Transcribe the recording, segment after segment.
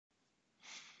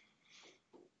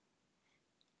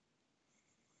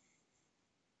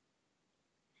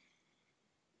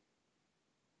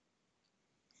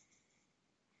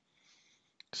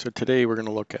So today we're going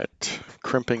to look at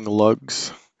crimping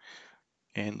lugs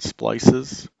and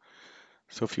splices.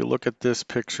 So if you look at this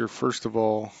picture, first of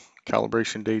all,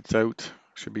 calibration dates out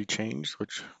should be changed,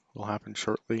 which will happen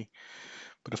shortly.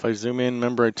 But if I zoom in,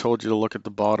 remember I told you to look at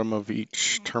the bottom of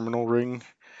each terminal ring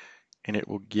and it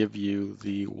will give you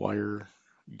the wire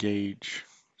gauge.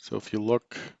 So if you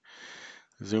look,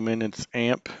 zoom in, it's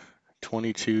amp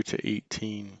 22 to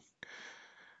 18,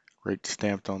 right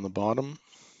stamped on the bottom.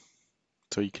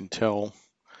 So you can tell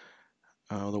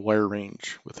the wire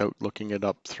range without looking it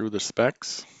up through the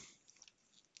specs.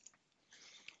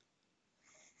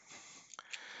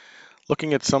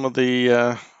 Looking at some of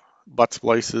the butt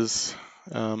splices,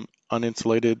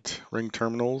 uninsulated ring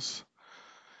terminals,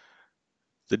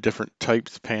 the different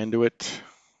types, Panduit,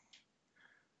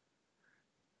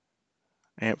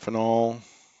 Amphenol,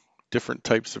 different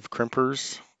types of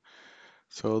crimpers.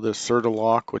 So the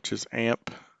Certalock, which is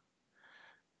amp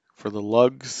for the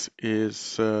lugs,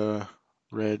 is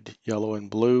red, yellow,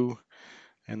 and blue.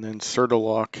 And then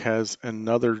Certalock has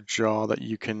another jaw that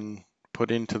you can put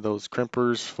into those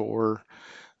crimpers for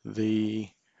the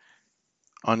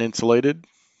uninsulated.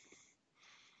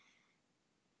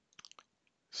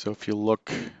 So if you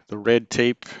look, the red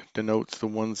tape denotes the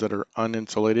ones that are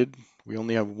uninsulated. We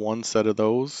only have one set of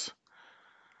those.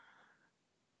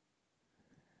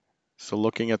 So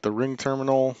looking at the ring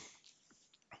terminal,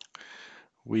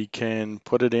 we can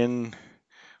put it in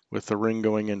with the ring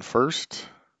going in first.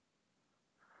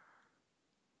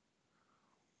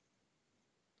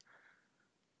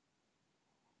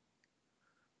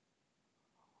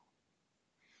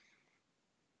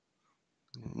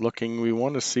 Looking, we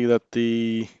want to see that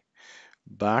the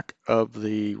back of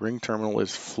the ring terminal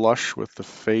is flush with the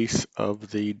face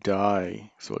of the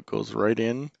die. So it goes right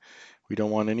in. We don't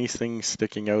want anything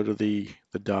sticking out of the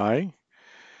die.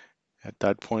 At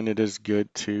that point, it is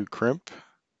good to crimp.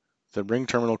 The ring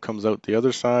terminal comes out the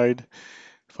other side.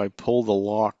 If I pull the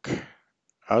lock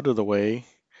out of the way,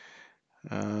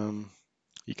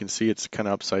 you can see it's kind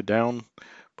of upside down,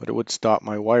 but it would stop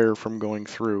my wire from going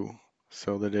through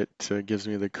so that it gives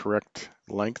me the correct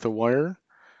length of wire.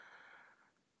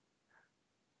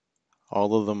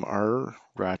 All of them are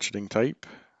ratcheting type.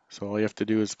 So all you have to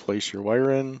do is place your wire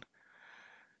in,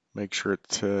 make sure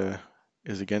it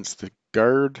is against the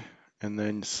guard, and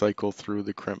then cycle through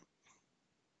the crimp.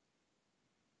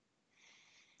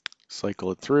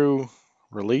 Cycle it through,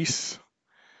 release.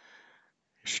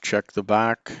 Just check the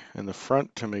back and the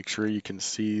front to make sure you can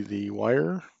see the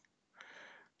wire.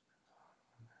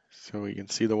 So you can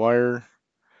see the wire,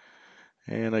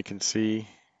 and I can see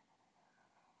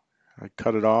I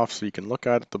cut it off so you can look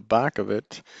at the back of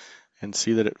it and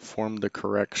see that it formed the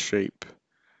correct shape.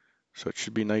 So it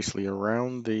should be nicely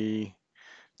around the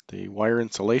wire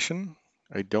insulation.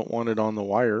 I don't want it on the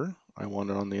wire. I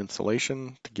want it on the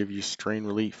insulation to give you strain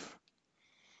relief.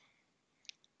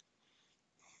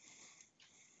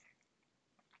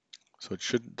 So it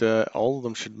should, all of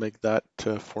them should make that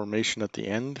formation at the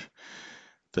end.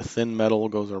 The thin metal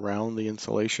goes around the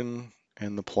insulation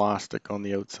and the plastic on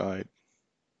the outside.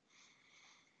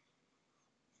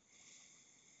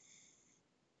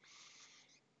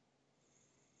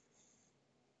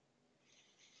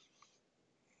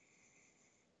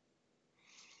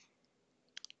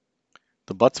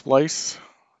 The butt splice,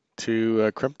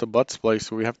 to crimp the butt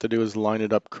splice, what we have to do is line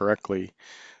it up correctly.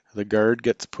 The guard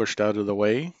gets pushed out of the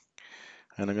way,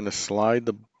 and I'm going to slide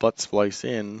the butt splice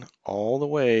in all the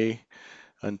way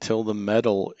until the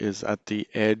metal is at the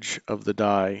edge of the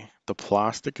die. The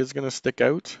plastic is going to stick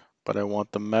out, but I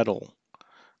want the metal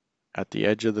at the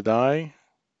edge of the die.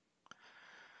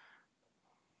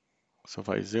 So if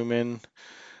I zoom in,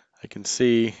 I can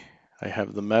see I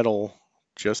have the metal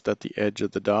just at the edge of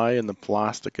the die and the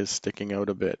plastic is sticking out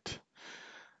a bit.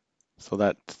 So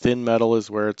that thin metal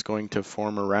is where it's going to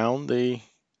form around the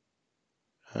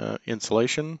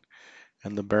insulation,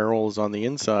 and the barrel is on the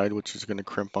inside, which is going to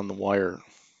crimp on the wire.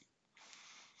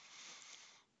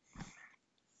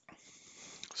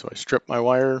 So I strip my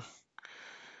wire,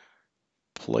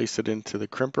 place it into the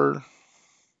crimper.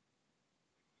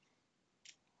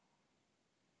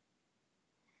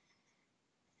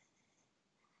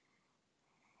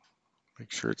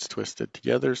 Make sure it's twisted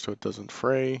together so it doesn't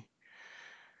fray.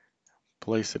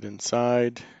 Place it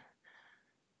inside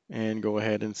and go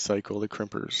ahead and cycle the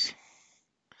crimpers.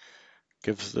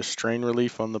 Gives the strain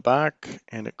relief on the back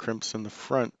and it crimps in the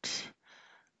front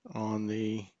on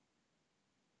the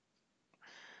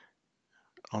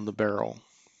barrel.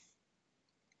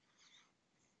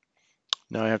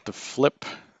 Now I have to flip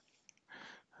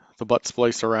the butt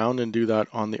splice around and do that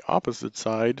on the opposite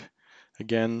side.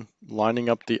 Again, lining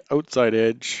up the outside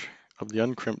edge of the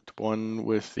uncrimped one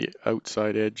with the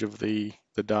outside edge of the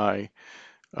die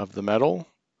of the metal.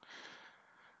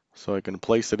 So I can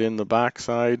place it in the back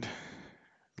side,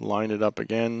 line it up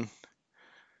again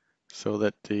so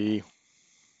that the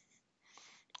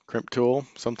crimp tool,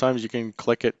 sometimes you can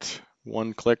click it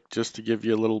one click just to give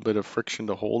you a little bit of friction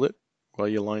to hold it while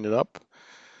you line it up.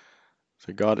 So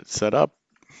I got it set up.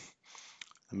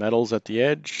 The metal's at the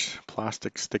edge,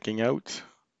 plastic sticking out.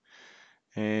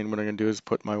 And what I'm going to do is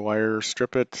put my wire,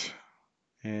 strip it,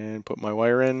 and put my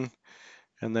wire in,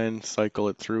 and then cycle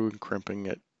it through and crimping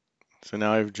it. So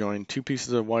now I've joined two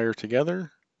pieces of wire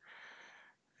together,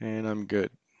 and I'm good.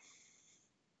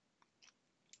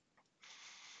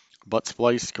 Butt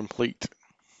splice complete.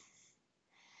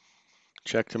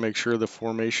 Check to make sure the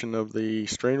formation of the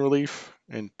strain relief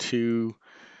and two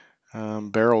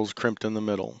barrels crimped in the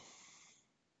middle.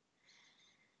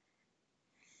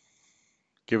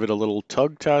 Give it a little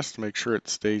tug test, make sure it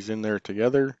stays in there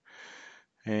together,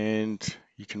 and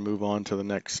you can move on to the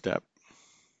next step.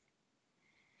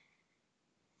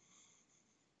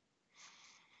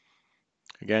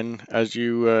 Again, as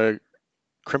you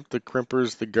crimp the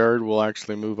crimpers, the guard will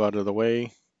actually move out of the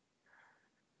way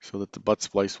so that the butt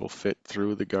splice will fit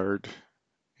through the guard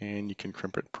and you can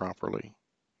crimp it properly.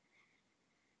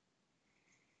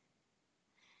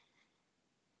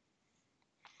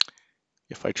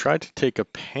 If I try to take a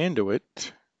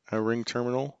panduit, a ring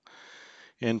terminal,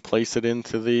 and place it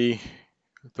into the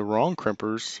wrong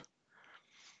crimpers,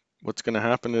 what's going to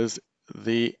happen is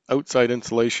the outside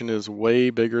insulation is way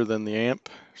bigger than the amp,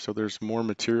 so there's more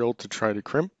material to try to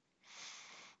crimp,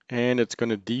 and it's going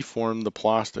to deform the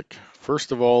plastic.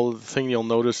 First of all, the thing you'll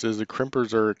notice is the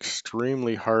crimpers are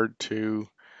extremely hard to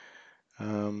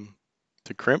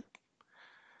crimp.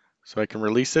 So I can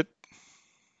release it,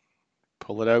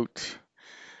 pull it out,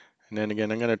 and then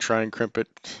again I'm going to try and crimp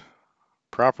it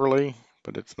properly,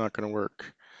 but it's not going to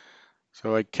work.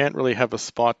 So I can't really have a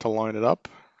spot to line it up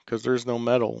because there's no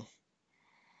metal.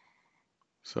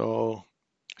 So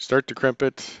start to crimp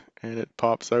it and it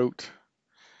pops out.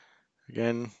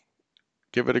 Again,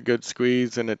 give it a good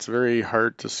squeeze, and it's very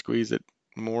hard to squeeze it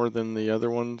more than the other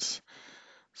ones.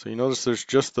 So you notice there's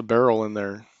just the barrel in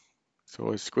there.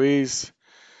 So I squeeze.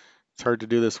 It's hard to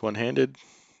do this one-handed,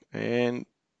 and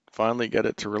finally get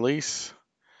it to release.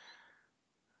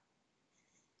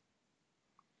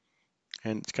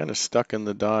 And it's kind of stuck in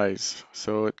the dies.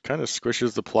 So it kind of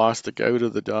squishes the plastic out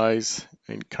of the dies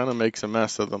and kind of makes a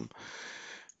mess of them.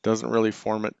 Doesn't really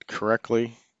form it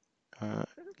correctly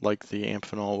like the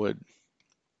Amphenol would.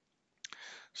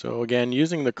 So again,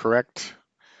 using the correct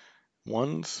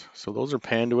ones. So those are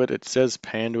Panduit. It says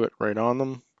Panduit right on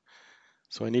them.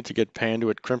 So I need to get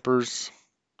Panduit crimpers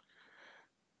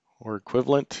or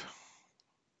equivalent.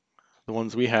 The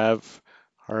ones we have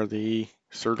are the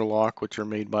Certalock, which are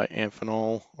made by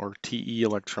Amphenol or TE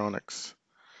Electronics.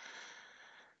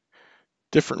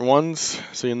 Different ones.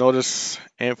 So you notice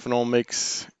Amphenol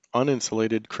makes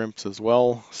uninsulated crimps as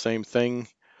well. Same thing.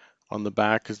 On the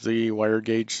back is the wire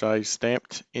gauge size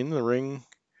stamped in the ring.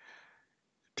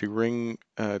 To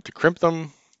crimp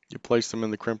them, you place them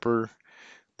in the crimper.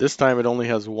 This time it only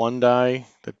has one die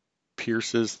that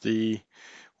pierces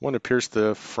want to pierce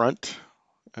the front.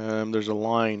 There's a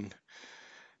line.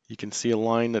 You can see a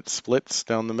line that splits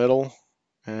down the middle,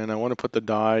 and I want to put the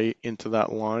die into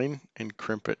that line and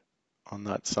crimp it on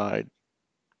that side.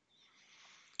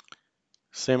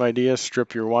 Same idea,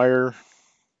 strip your wire,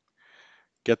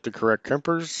 get the correct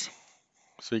crimpers.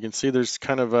 So you can see there's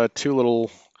kind of two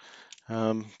little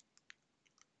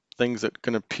things that are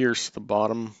going to pierce the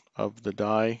bottom of the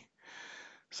die.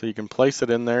 So you can place it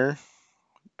in there.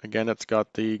 Again, it's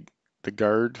got the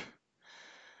guard.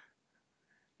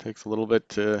 Takes a little bit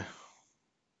to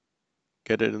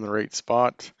get it in the right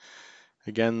spot.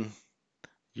 Again,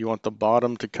 you want the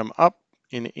bottom to come up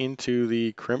and into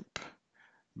the crimp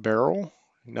barrel.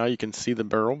 Now you can see the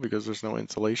barrel because there's no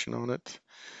insulation on it.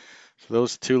 So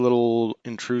those two little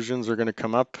intrusions are going to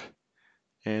come up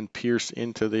and pierce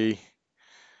into the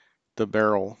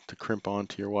barrel to crimp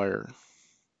onto your wire.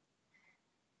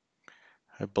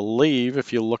 I believe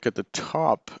if you look at the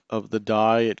top of the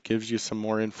die, it gives you some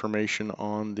more information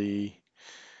on the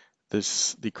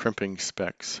crimping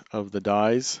specs of the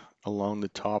dies along the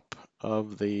top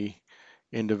of the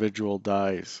individual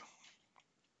dies.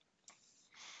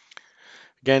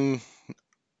 Again,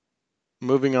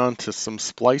 moving on to some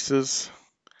splices.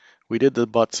 We did the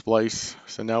butt splice,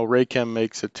 so now Raychem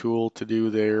makes a tool to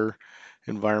do their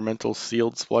environmental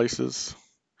sealed splices.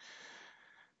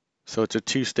 So it's a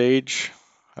two-stage,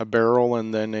 a barrel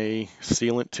and then a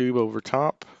sealant tube over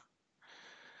top.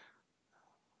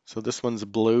 So this one's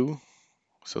blue.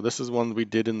 So this is one we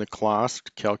did in the class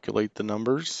to calculate the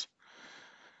numbers.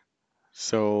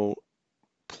 So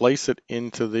place it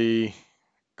into the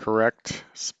correct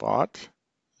spot.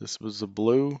 This was the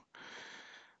blue.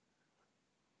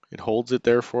 It holds it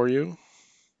there for you.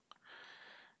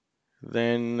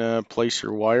 Then place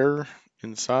your wire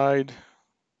inside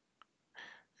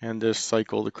and just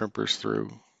cycle the crimpers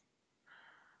through.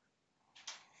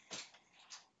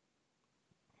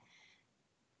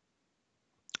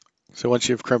 So once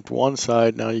you've crimped one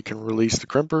side, now you can release the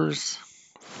crimpers,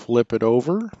 flip it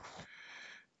over.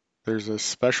 There's a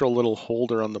special little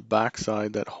holder on the back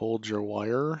side that holds your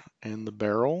wire and the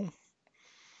barrel.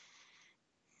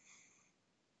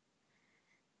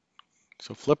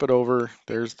 So flip it over,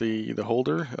 there's the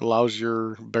holder. It allows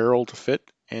your barrel to fit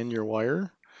and your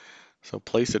wire. So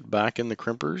place it back in the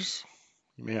crimpers.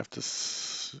 You may have to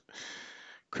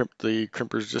crimp the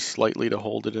crimpers just slightly to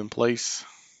hold it in place.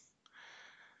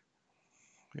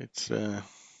 It's,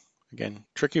 again,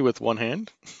 tricky with one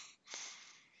hand.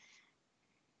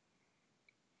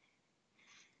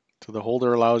 So the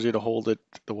holder allows you to hold it,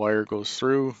 the wire goes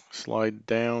through, slide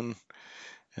down,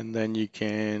 and then you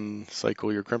can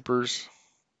cycle your crimpers.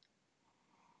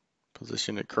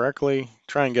 Position it correctly.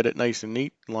 Try and get it nice and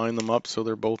neat. Line them up so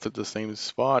they're both at the same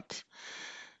spot.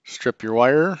 Strip your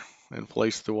wire and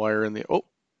place the wire in the, oh,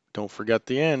 don't forget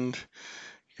the end.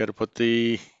 You got to put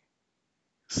the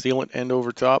sealant end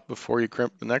over top before you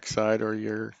crimp the next side or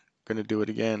you're going to do it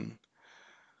again.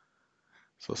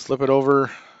 So slip it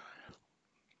over,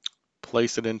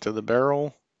 place it into the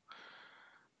barrel,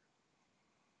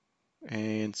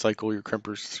 and cycle your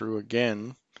crimpers through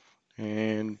again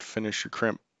and finish your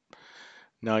crimp.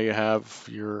 Now you have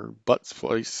your butt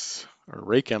splice or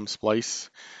rake end splice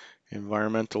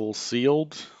environmental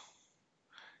sealed,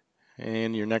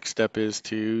 and your next step is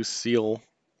to seal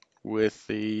with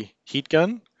the heat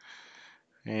gun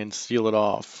and seal it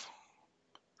off.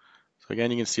 So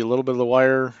again, you can see a little bit of the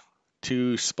wire,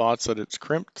 two spots that it's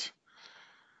crimped.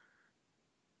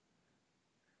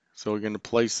 So we're going to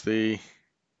place the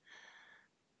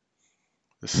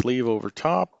sleeve over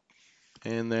top,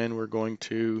 and then we're going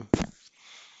to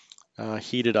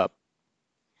heat it up.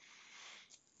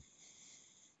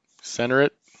 Center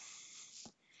it.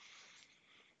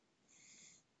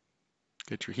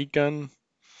 Get your heat gun.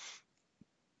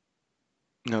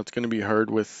 Now it's going to be hard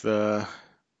with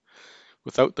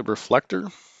without the reflector.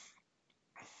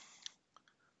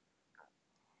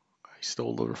 I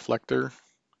stole the reflector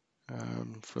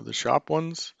for the shop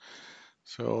ones.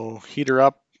 So heat her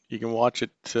up. You can watch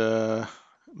it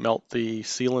melt the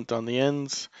sealant on the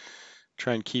ends.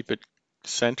 Try and keep it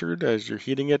centered as you're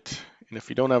heating it. And if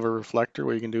you don't have a reflector,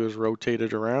 what you can do is rotate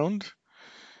it around.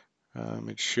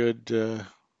 It should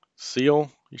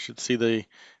seal. You should see the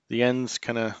ends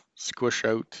kind of squish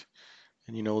out,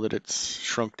 and you know that it's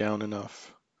shrunk down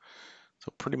enough.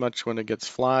 So pretty much when it gets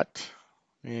flat,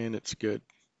 and it's good.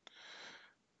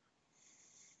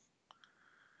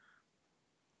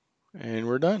 And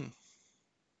we're done.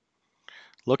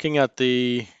 Looking at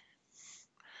the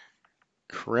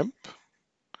crimp,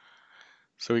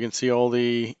 so we can see all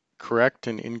the correct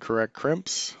and incorrect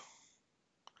crimps,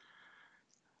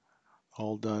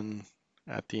 all done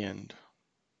at the end.